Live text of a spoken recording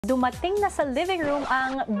Dumating na sa living room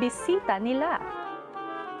ang bisita nila.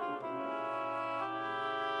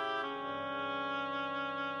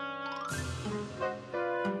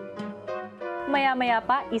 Maya-maya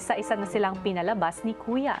pa, isa-isa na silang pinalabas ni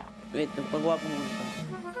Kuya. Wait, pagwapo mo ito.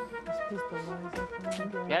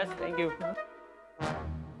 Yes, thank you.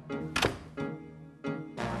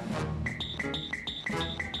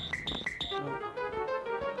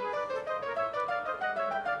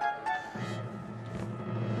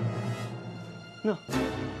 No.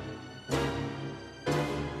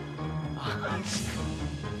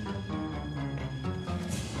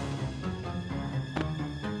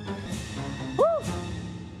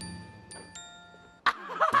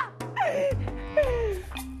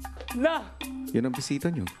 Na! Yan ang bisita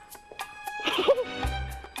nyo.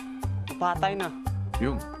 Patay na.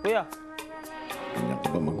 Yung, Kuya, ganyan ka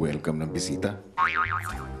ba mag-welcome ng bisita?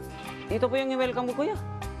 ito po yung welcome ko, Kuya.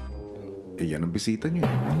 Eh, yan ang bisita nyo.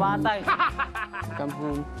 Patay. Come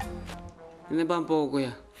home. Inabahan po ako,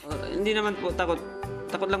 Kuya. Hindi naman po takot.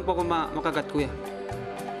 Takot lang po ako makagat, Kuya.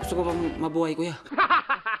 Gusto ko bang mabuhay, Kuya.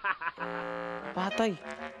 Patay.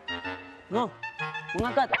 No,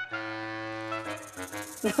 mangagat.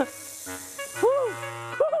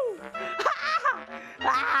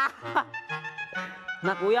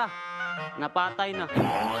 Na, Kuya. Napatay na.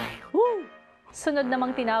 Sunod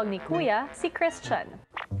namang tinawag ni Kuya si Christian.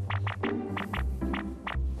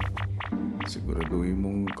 Siguraduhin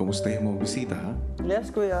mong kamustahin mo ang bisita, ha? Yes,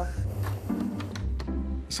 Kuya.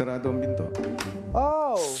 Isarado ang binto.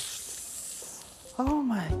 Oh! Oh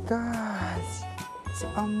my God! It's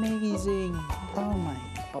amazing! Oh my...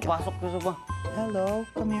 Papasok ko sa ba? Hello,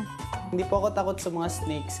 come here. Hindi po ako takot sa mga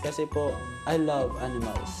snakes kasi po, I love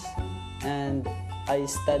animals. And I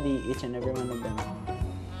study each and every one of them.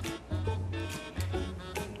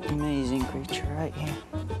 Amazing creature right here.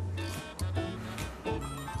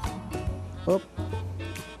 Oop.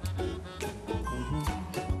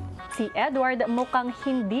 Si Edward mukhang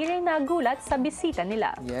hindi rin nagulat sa bisita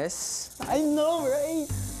nila. Yes. I know, right?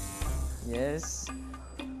 Yes.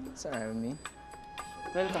 Sorry, me.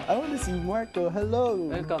 Welcome. I want to see Marco. Hello.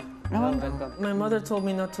 Welcome. Welcome. My mother told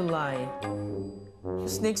me not to lie.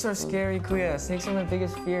 Snakes are scary, Kuya. Snakes are my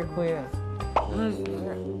biggest fear, Kuya.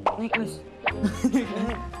 Nicholas.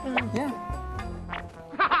 Yeah.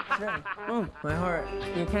 My heart,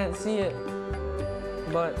 you can't see it,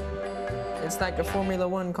 but it's like a Formula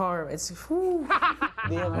 1 car. It's whew.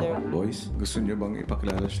 They have their... Boys, gusto nyo bang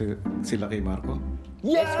ipakilala sila kay Marco?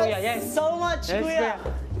 Yes, Kuya, yes. So much, Yes, Kuya.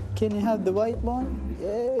 Can you have the white one?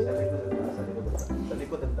 Yay.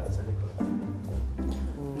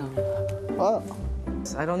 Oh.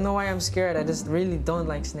 I don't know why I'm scared. I just really don't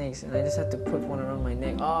like snakes, and I just have to put one around my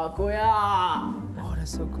neck. Oh, Kuya! Oh,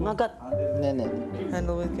 that's so cool. Magat. Nene.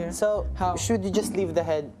 Handle with care. So, How? should you just leave the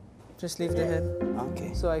head? Just leave the head,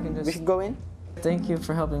 Okay. so I can We just. should go in? Thank you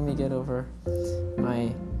for helping me get over my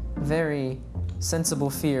very sensible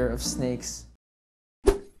fear of snakes.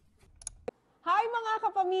 Hi mga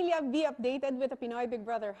kapamilya! Be updated with the Pinoy Big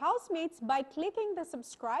Brother housemates by clicking the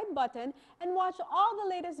subscribe button and watch all the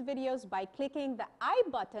latest videos by clicking the I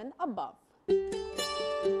button above.